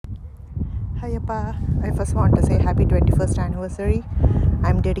Hiya, I first want to say happy 21st anniversary.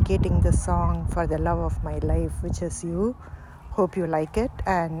 I'm dedicating this song for the love of my life, which is you. Hope you like it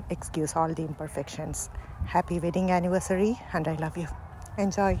and excuse all the imperfections. Happy wedding anniversary, and I love you.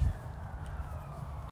 Enjoy.